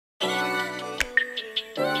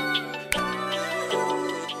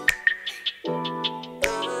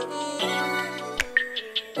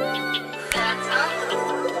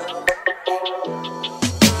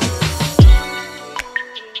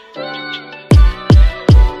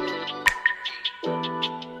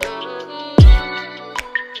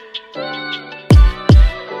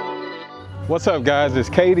What's up, guys? It's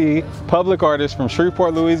KD, public artist from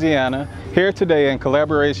Shreveport, Louisiana, here today in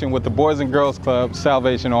collaboration with the Boys and Girls Club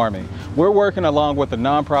Salvation Army. We're working along with a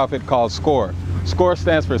nonprofit called S.C.O.R.E. S.C.O.R.E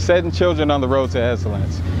stands for Setting Children on the Road to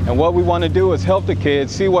Excellence. And what we want to do is help the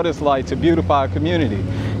kids see what it's like to beautify a community.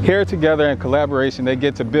 Here together in collaboration, they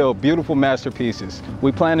get to build beautiful masterpieces.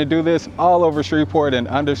 We plan to do this all over Shreveport in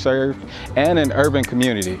underserved and in urban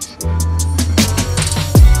communities.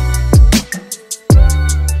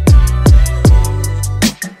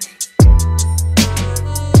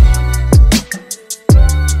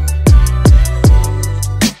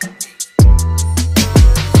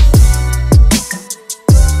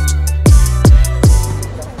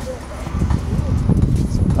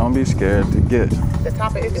 Don't be scared to get the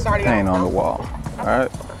top of it's already paint on the wall. All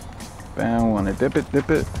right, bam, want to dip it, dip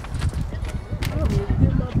it.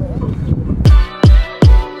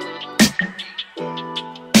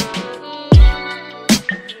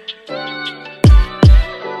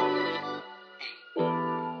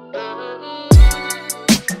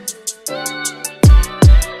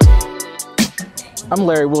 I'm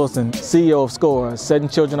Larry Wilson, CEO of S.C.O.R.E, Setting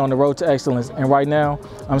Children on the Road to Excellence, and right now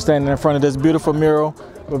I'm standing in front of this beautiful mural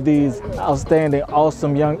with these outstanding,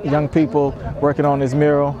 awesome young people working on this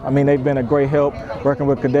mural. I mean, they've been a great help working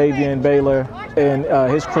with KaDavien Baylor and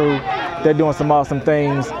his crew. They're doing some awesome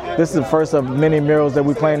things. This is the first of many murals that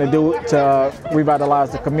we plan to do to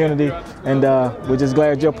revitalize the community, and we're just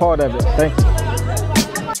glad you're a part of it. Thank you.